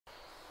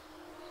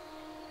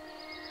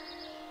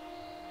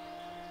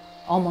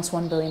Almost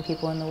 1 billion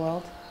people in the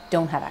world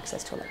don't have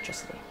access to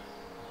electricity.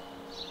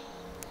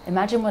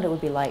 Imagine what it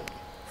would be like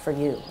for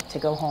you to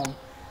go home,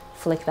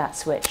 flick that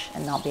switch,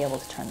 and not be able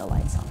to turn the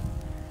lights on.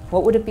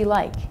 What would it be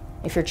like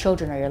if your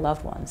children or your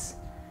loved ones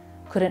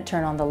couldn't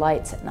turn on the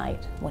lights at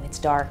night when it's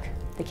dark?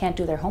 They can't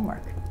do their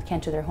homework. They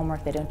can't do their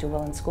homework, they don't do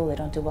well in school,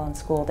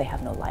 they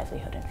have no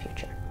livelihood and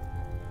future.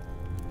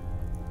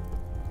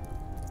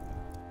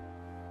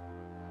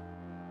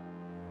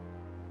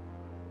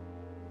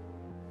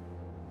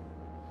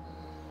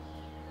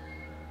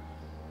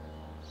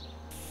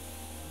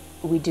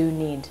 We do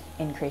need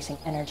increasing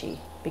energy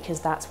because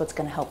that's what's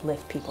going to help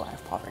lift people out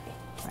of poverty,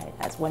 right?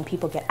 As when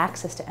people get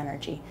access to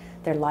energy,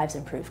 their lives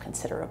improve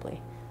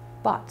considerably.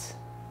 But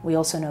we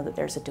also know that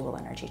there's a dual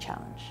energy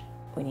challenge.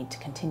 We need to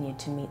continue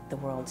to meet the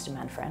world's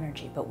demand for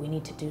energy, but we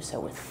need to do so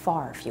with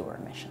far fewer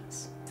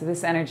emissions. So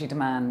this energy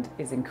demand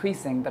is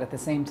increasing, but at the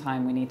same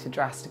time we need to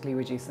drastically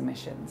reduce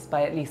emissions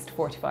by at least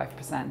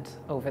 45%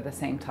 over the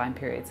same time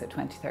period, so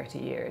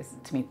 20-30 years,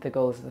 to meet the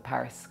goals of the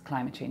Paris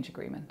Climate Change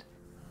Agreement.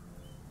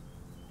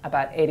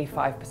 About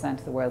 85%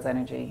 of the world's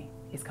energy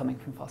is coming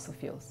from fossil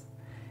fuels.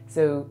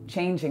 So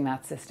changing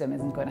that system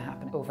isn't going to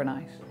happen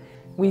overnight.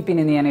 We've been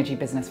in the energy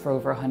business for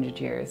over 100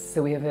 years,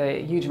 so we have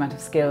a huge amount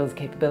of skills,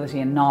 capability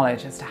and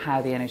knowledge as to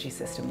how the energy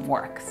system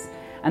works.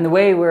 And the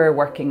way we're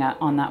working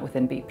on that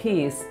within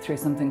BP is through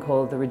something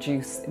called the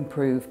Reduce,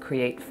 Improve,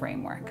 Create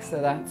framework. So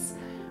that's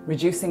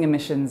reducing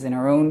emissions in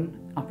our own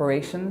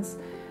operations,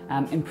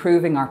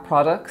 improving our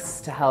products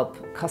to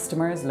help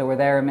customers lower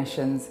their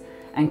emissions,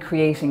 and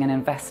creating and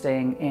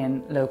investing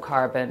in low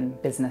carbon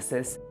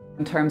businesses.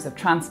 In terms of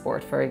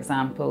transport, for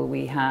example,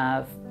 we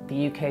have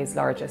the UK's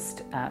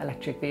largest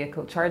electric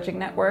vehicle charging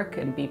network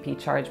in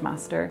BP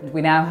ChargeMaster.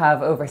 We now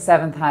have over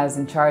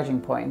 7,000 charging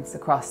points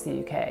across the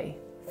UK.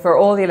 For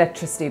all the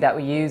electricity that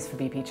we use for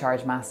BP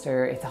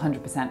ChargeMaster, it's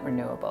 100%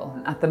 renewable.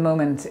 At the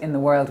moment in the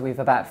world, we've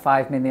about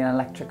 5 million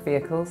electric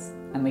vehicles,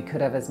 and we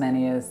could have as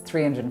many as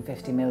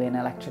 350 million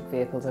electric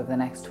vehicles over the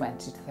next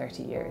 20 to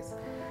 30 years.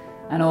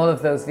 And all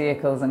of those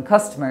vehicles and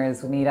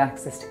customers will need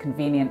access to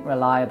convenient,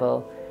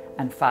 reliable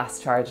and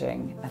fast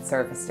charging at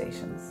service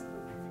stations.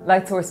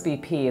 Lightsource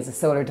BP is a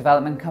solar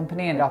development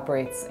company and it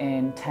operates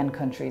in 10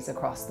 countries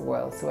across the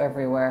world, so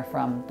everywhere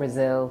from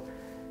Brazil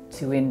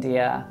to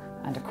India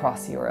and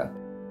across Europe.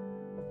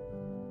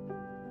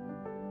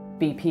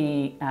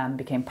 BP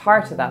became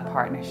part of that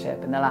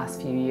partnership in the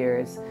last few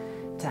years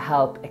to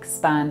help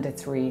expand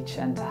its reach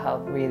and to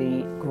help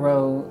really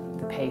grow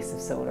the pace of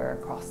solar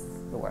across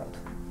the world.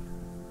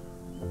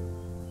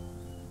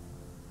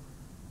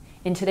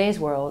 In today's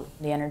world,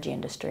 the energy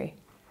industry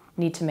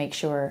need to make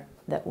sure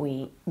that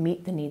we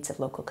meet the needs of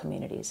local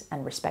communities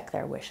and respect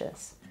their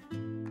wishes.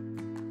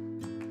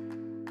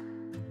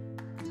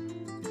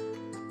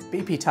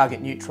 BP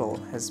Target Neutral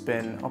has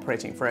been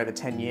operating for over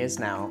 10 years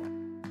now.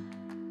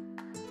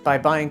 By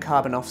buying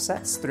carbon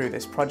offsets through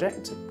this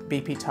project,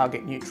 BP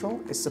Target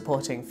Neutral is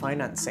supporting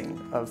financing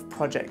of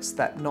projects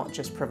that not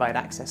just provide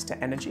access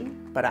to energy,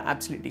 but are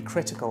absolutely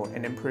critical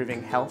in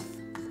improving health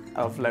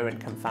of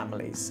low-income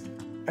families.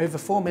 Over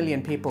 4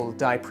 million people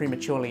die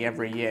prematurely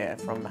every year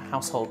from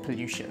household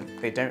pollution.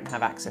 They don't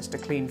have access to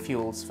clean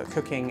fuels for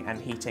cooking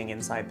and heating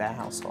inside their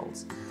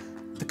households.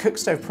 The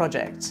Cookstove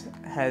project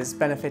has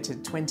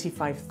benefited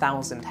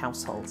 25,000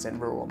 households in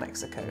rural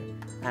Mexico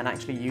and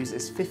actually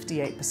uses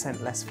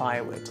 58% less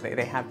firewood.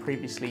 They had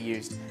previously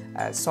used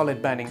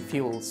solid burning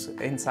fuels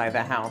inside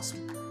their house.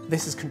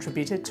 This has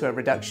contributed to a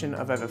reduction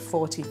of over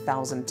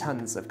 40,000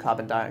 tons of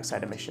carbon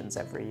dioxide emissions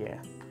every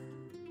year.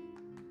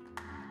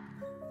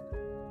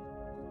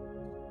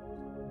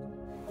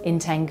 In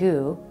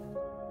Tangguh,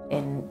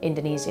 in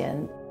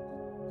Indonesia,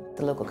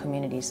 the local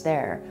communities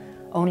there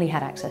only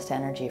had access to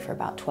energy for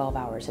about 12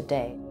 hours a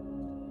day.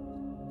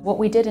 What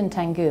we did in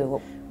Tangguh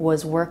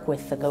was work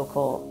with the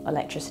local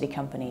electricity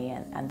company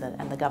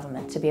and the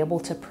government to be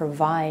able to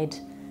provide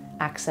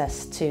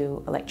access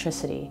to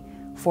electricity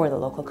for the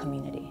local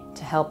community,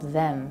 to help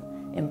them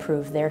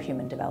improve their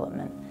human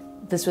development.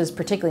 This was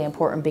particularly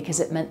important because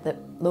it meant that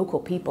local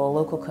people,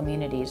 local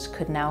communities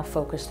could now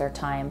focus their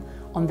time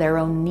on their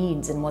own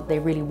needs and what they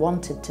really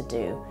wanted to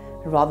do,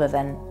 rather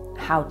than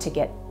how to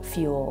get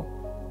fuel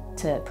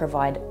to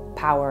provide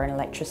power and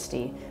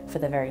electricity for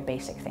the very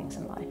basic things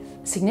in life.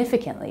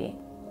 Significantly,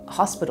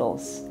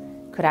 hospitals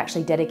could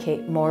actually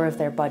dedicate more of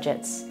their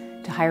budgets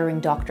to hiring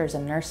doctors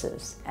and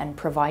nurses and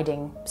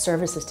providing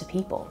services to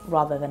people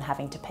rather than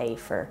having to pay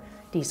for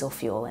diesel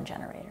fuel and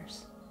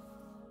generators.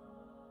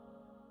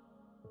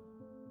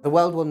 The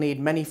world will need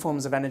many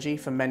forms of energy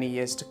for many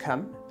years to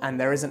come, and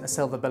there isn't a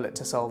silver bullet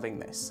to solving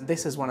this.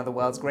 This is one of the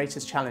world's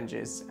greatest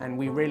challenges, and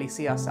we really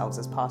see ourselves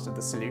as part of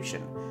the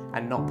solution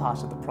and not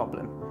part of the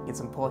problem. It's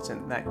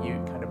important that you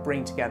kind of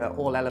bring together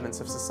all elements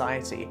of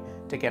society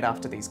to get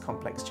after these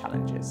complex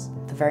challenges.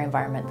 The very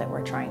environment that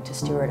we're trying to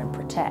steward and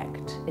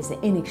protect is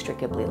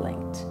inextricably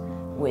linked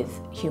with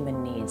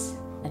human needs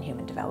and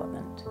human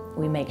development.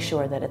 We make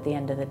sure that at the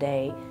end of the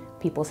day,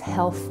 people's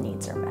health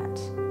needs are met,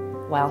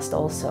 whilst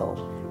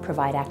also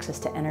provide access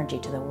to energy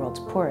to the world's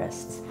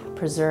poorest,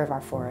 preserve our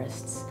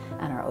forests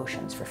and our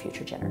oceans for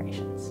future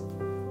generations.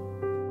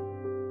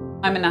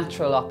 I'm a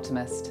natural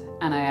optimist,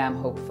 and I am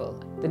hopeful.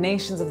 The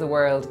nations of the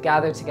world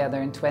gathered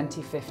together in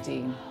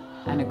 2015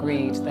 and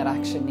agreed that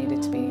action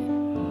needed to be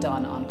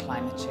done on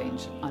climate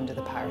change under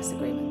the Paris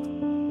Agreement.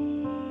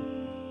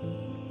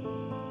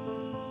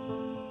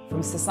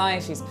 From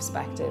society's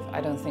perspective,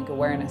 I don't think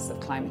awareness of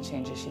climate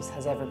change issues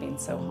has ever been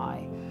so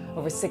high.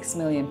 Over 6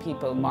 million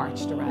people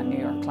marched around New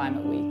York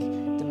Climate Week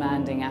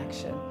demanding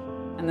action.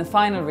 And the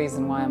final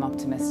reason why I'm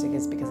optimistic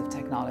is because of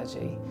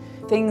technology.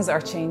 Things are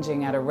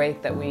changing at a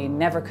rate that we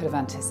never could have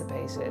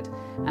anticipated,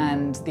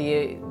 and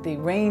the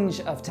range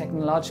of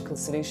technological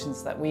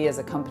solutions that we as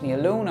a company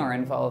alone are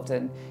involved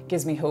in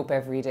gives me hope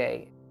every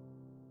day.